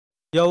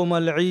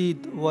ইয়াউমাল ঈদ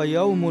ওয়া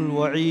ইয়াউমুল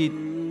ওয়াঈদ,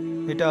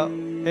 এটা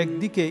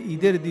একদিকে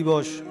ঈদের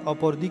দিবস,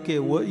 অপরদিকে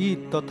ওয়াঈদ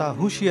তথা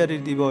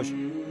হুঁশিয়ারির দিবস।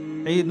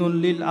 ঈদুল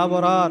লিল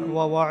আবরার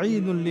ওয়া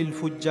ওয়াঈদুল লিল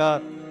ফুজ্জার,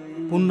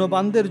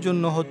 পুণ্যবানদের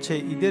জন্য হচ্ছে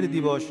ঈদের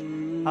দিবস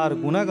আর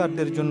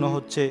গুনাহগারদের জন্য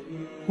হচ্ছে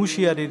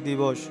হুঁশিয়ারির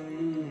দিবস।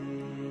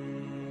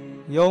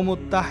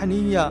 ইয়াউমুত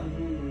তাহনিয়া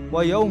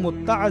ওয়া ইয়াউমুত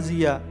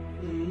তাজিয়া,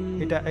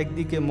 এটা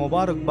একদিকে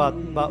মোবারকবাদ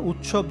বা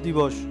উৎসব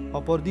দিবস,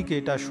 অপরদিকে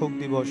এটা শোক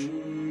দিবস।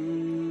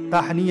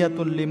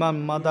 তাহনিয়াতুল লিমান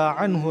মাদা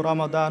আনহু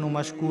রামাদানু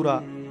মাশকুরা,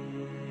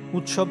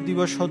 উৎসব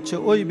দিবস হচ্ছে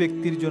ওই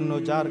ব্যক্তির জন্য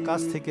যার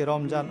কাছ থেকে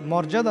রমজান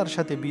মর্যাদার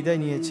সাথে বিদায়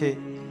নিয়েছে।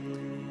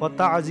 ওয়া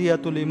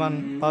তাজিয়াতুল লিমান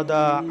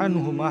কাদা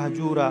আনহু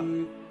মাহজুরা,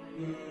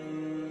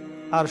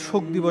 আর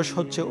শোক দিবস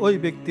হচ্ছে ওই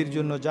ব্যক্তির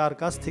জন্য যার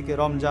কাছ থেকে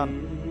রমজান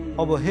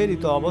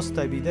অবহেলিত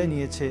অবস্থায় বিদায়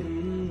নিয়েছে।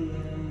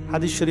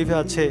 হাদিস শরীফে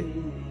আছে,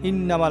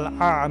 ইন্নামাল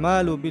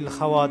আমালু বিল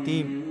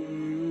খাওয়াতিম,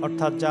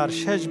 অর্থাৎ যার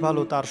শেষ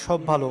ভালো তার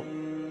সব ভালো।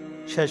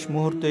 শেষ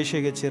মুহূর্ত এসে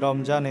গেছে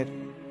রমজানের,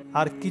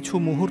 আর কিছু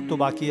মুহূর্ত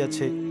বাকি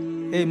আছে।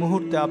 এই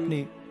মুহূর্তে আপনি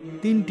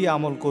 3টি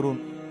আমল করুন,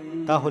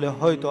 তাহলে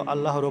হয়তো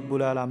আল্লাহ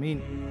রব্বুল আলামিন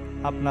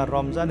আপনার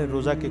রমজানের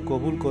রোজাকে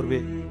কবুল করবে।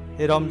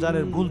 এই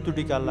রমজানের ভুল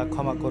ত্রুটিকে আল্লাহ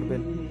ক্ষমা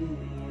করবেন।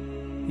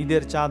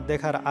 ঈদের চাঁদ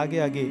দেখার আগে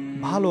আগে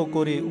ভালো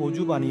করে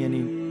অজু বানিয়ে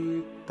নিন,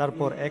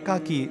 তারপর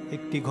একাকী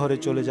একটি ঘরে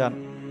চলে যান।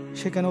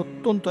 সেখানে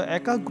অত্যন্ত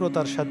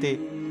একাগ্রতার সাথে,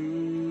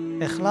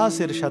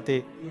 এখলাসের সাথে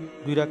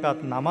 2 রাকাত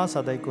নামাজ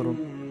আদায় করুন।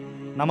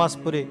 নামাজ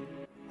পড়ে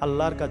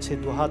আল্লাহর কাছে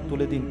দুহাত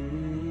তুলে দিন।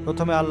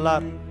 প্রথমে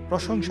আল্লাহর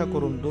প্রশংসা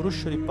করুন, দরুদ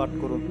শরীফ পাঠ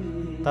করুন,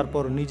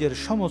 তারপর নিজের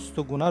সমস্ত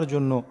গুনার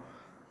জন্য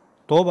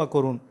তওবা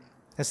করুন,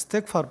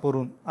 ইস্তেগফার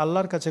করুন,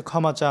 আল্লাহর কাছে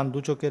ক্ষমা চান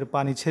 2 চোখের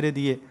পানি ছেড়ে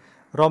দিয়ে।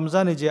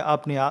 রমজানে যে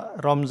আপনি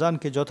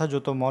রমজানকে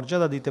যথাযথ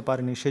মর্যাদা দিতে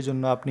পারেনি,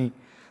 সেজন্য আপনি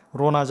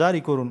রোনা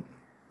জারি করুন।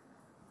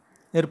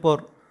 এরপর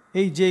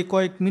এই যে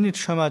কয়েক মিনিট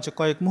সময় আছে,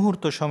 কয়েক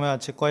মুহূর্ত সময়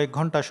আছে, কয়েক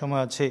ঘন্টা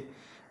সময় আছে,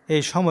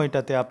 এই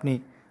সময়টাতে আপনি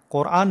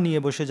কোরআন নিয়ে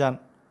বসে যান,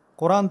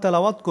 কোরআন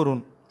তেলাওয়াত করুন।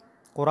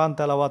 কোরআন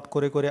তেলাওয়াত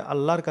করে করে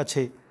আল্লাহর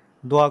কাছে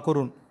দোয়া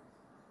করুন।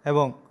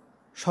 এবং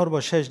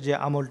সর্বশেষ যে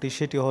আমলটি,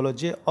 সেটি হলো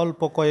যে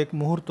অল্প কয়েক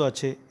মুহূর্ত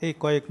আছে, এই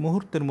কয়েক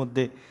মুহূর্তের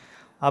মধ্যে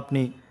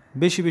আপনি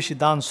বেশি বেশি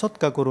দান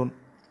সৎকা করুন।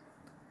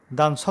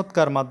 দান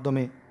সৎকার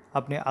মাধ্যমে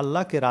আপনি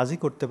আল্লাহকে রাজি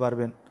করতে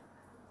পারবেন।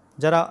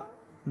 যারা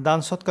দান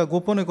সৎকা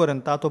গোপনে করেন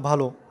তা তো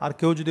ভালো, আর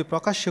কেউ যদি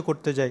প্রকাশ্য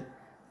করতে যায়,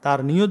 তার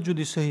নিয়ত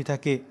যদি সহি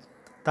থাকে,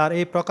 তার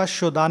এই প্রকাশ্য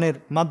দানের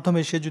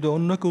মাধ্যমে সে যদি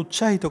অন্যকে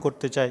উৎসাহিত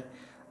করতে চায়,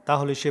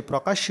 তাহলে সে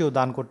প্রকাশ্যেও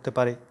দান করতে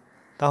পারে।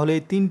 তাহলে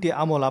এই 3টি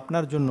আমল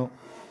আপনার জন্য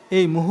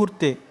এই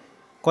মুহূর্তে,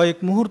 কয়েক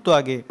মুহূর্ত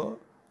আগে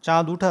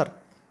চাঁদ উঠার,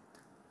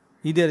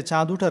 ঈদের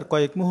চাঁদ উঠার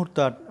কয়েক মুহূর্ত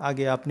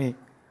আগে আপনি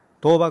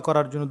তওবা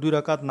করার জন্য 2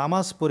 রাকাত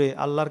নামাজ পড়ে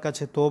আল্লাহর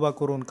কাছে তওবা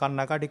করুন,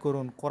 কান্নাকাটি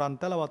করুন, কোরআন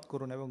তেলাওয়াত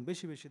করুন এবং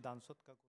বেশি বেশি দান সৎকা করুন।